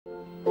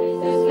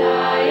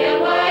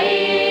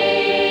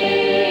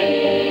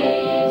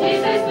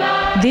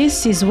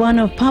This is one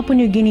of Papua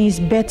New Guinea's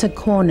better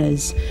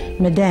corners,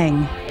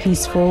 Madang,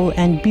 peaceful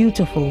and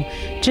beautiful,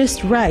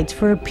 just right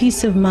for a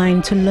peace of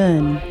mind to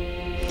learn.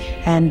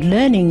 And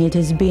learning it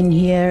has been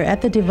here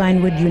at the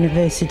Divine Word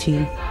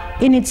University.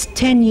 In its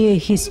 10-year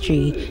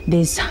history,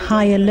 this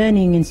higher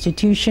learning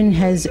institution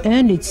has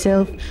earned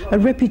itself a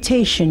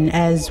reputation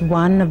as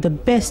one of the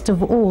best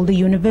of all the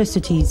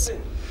universities.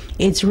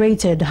 It's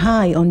rated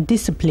high on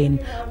discipline,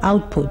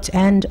 output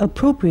and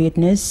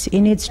appropriateness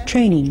in its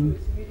training.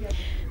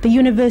 The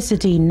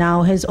university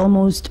now has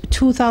almost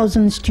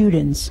 2,000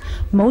 students,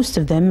 most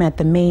of them at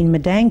the main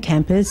Madang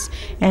campus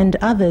and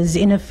others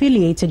in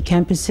affiliated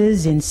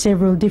campuses in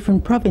several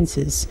different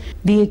provinces.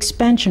 The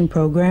expansion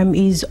program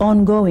is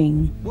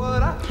ongoing.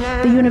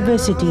 The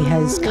university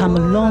has come a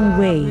long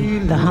way.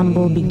 The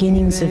humble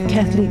beginnings of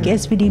Catholic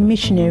SVD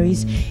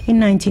missionaries in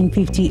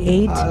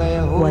 1958,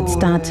 what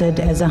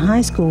started as a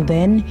high school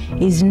then,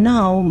 is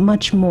now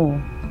much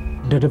more.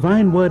 The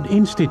Divine Word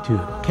Institute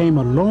came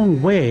a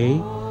long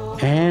way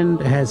and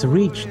has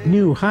reached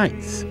new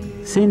heights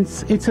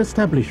since its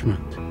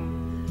establishment.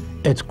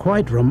 It's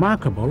quite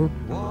remarkable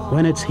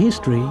when its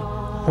history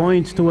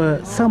points to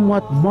a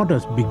somewhat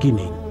modest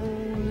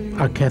beginning,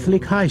 a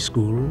Catholic high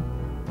school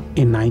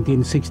in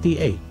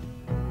 1968.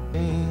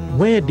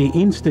 Where the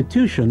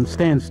institution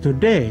stands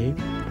today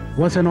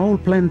was an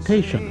old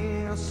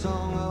plantation.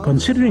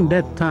 Considering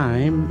that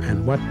time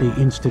and what the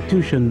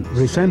institution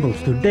resembles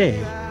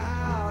today,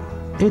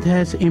 it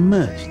has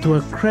emerged to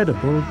a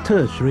credible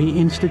tertiary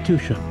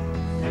institution.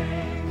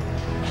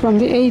 From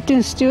the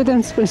 18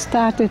 students we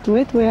started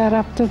with, we are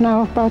up to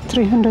now about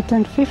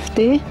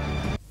 350.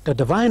 The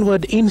Divine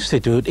Word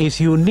Institute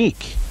is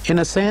unique in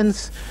a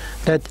sense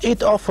that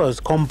it offers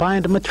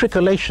combined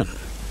matriculation,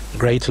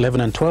 grades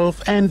 11 and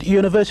 12, and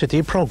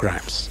university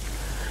programs.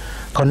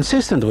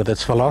 Consistent with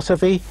its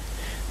philosophy,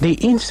 the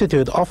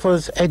Institute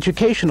offers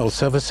educational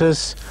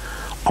services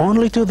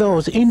only to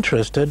those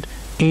interested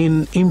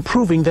in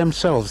improving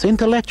themselves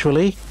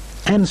intellectually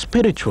and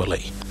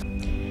spiritually.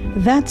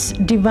 That's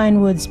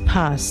Divine Word's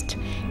past.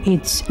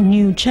 Its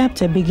new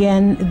chapter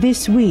began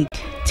this week,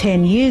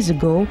 10 years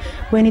ago,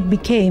 when it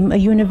became a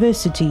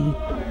university.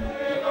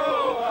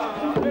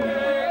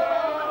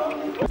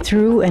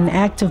 Through an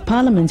act of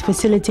parliament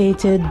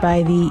facilitated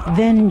by the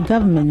then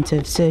government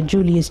of Sir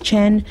Julius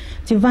Chan,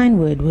 Divine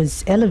Word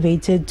was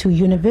elevated to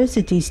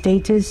university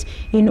status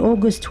in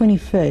August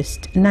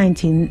 21st,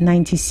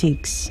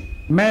 1996.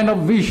 Men of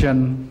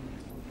vision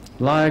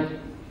like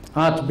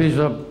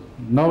Archbishop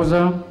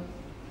Noza,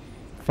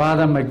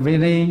 Father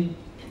McVinney,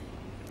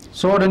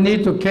 saw the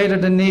need to cater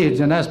the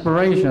needs and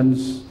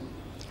aspirations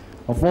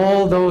of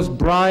all those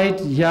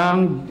bright,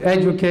 young,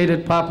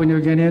 educated Papua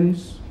New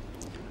Guineans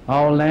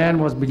our land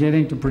was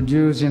beginning to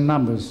produce in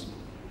numbers.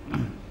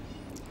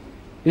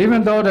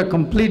 Even though the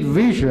complete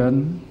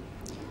vision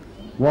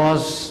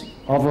was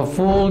of a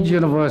full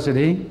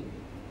university,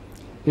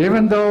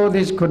 even though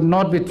this could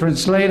not be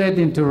translated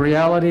into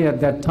reality at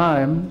that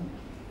time,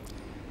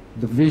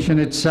 the vision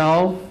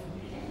itself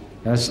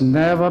has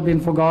never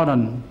been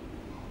forgotten.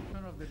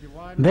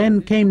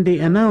 Then came the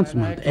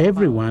announcement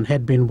everyone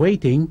had been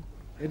waiting.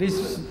 It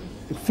is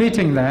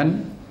fitting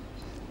then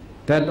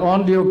that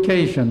on the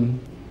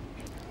occasion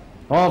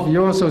of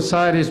your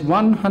society's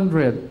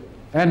 100th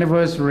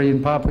anniversary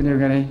in Papua New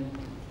Guinea,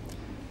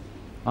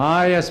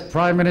 I, as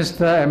Prime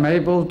Minister, am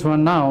able to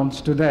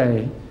announce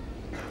today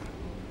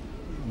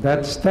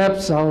that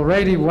steps are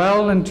already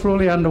well and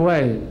truly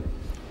underway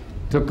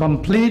to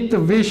complete the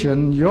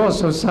vision your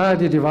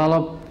society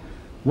developed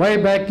way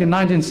back in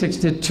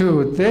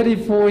 1962,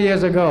 34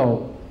 years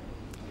ago.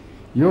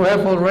 You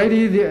have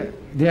already the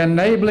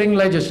enabling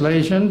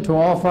legislation to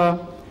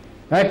offer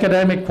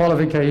academic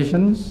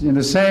qualifications in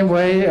the same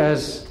way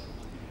as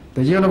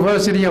the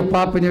University of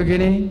Papua New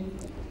Guinea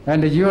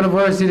and the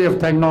University of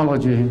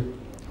Technology.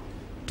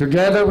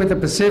 Together with the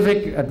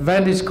Pacific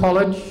Adventist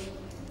College,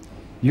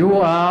 you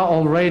are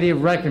already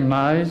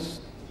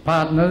recognized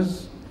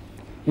partners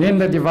in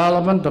the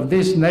development of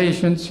this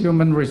nation's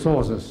human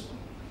resources.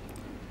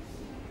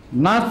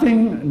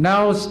 Nothing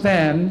now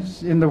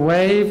stands in the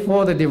way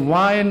for the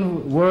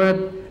Divine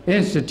Word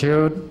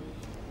Institute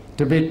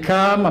to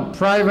become a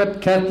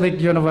private Catholic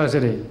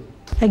university.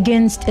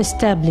 Against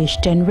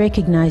established and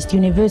recognized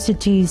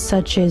universities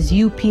such as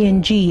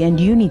UPNG and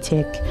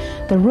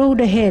Unitec, the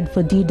road ahead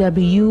for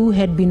DW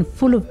had been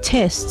full of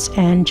tests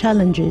and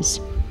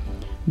challenges.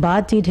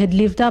 But it had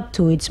lived up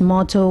to its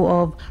motto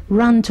of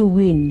run to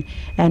win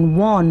and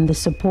won the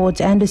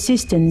support and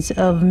assistance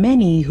of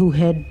many who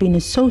had been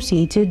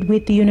associated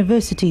with the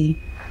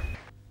university.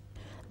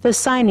 The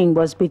signing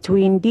was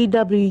between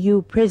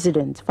DWU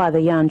President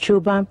Father Jan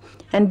Chuba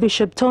and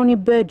Bishop Tony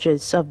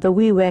Burgess of the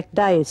Wewak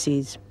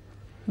Diocese.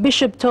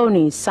 Bishop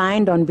Tony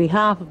signed on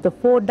behalf of the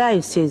 4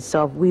 dioceses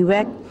of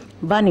Wewak,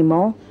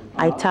 Vanimo,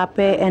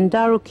 Aitape and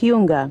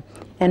Darukiunga,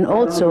 and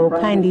also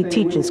Kindly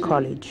Teachers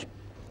College.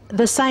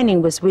 The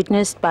signing was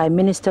witnessed by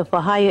Minister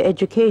for Higher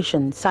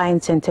Education,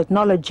 Science and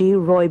Technology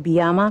Roy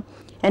Biama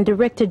and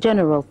Director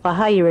General for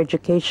Higher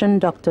Education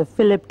Dr.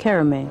 Philip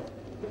Kerame.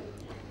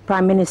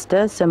 Prime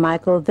Minister Sir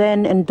Michael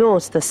then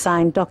endorsed the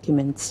signed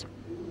documents.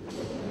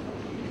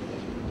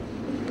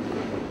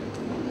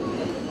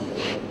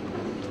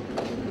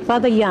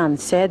 Father Jan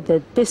said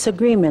that this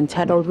agreement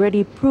had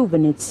already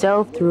proven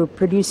itself through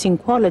producing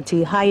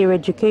quality higher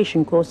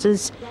education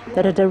courses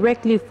that are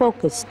directly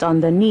focused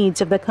on the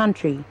needs of the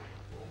country.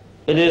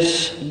 It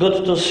is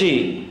good to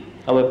see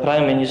our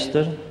Prime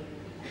Minister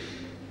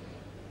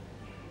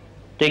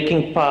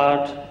taking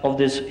part of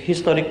this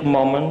historic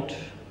moment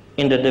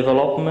in the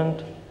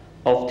development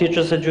of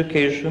teachers'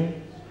 education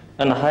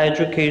and higher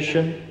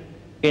education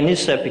in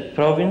his epic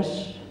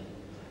province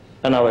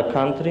and our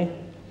country.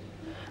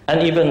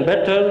 And even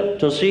better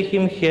to see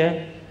him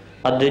here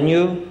at the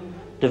new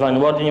Divine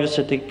Word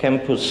University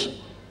campus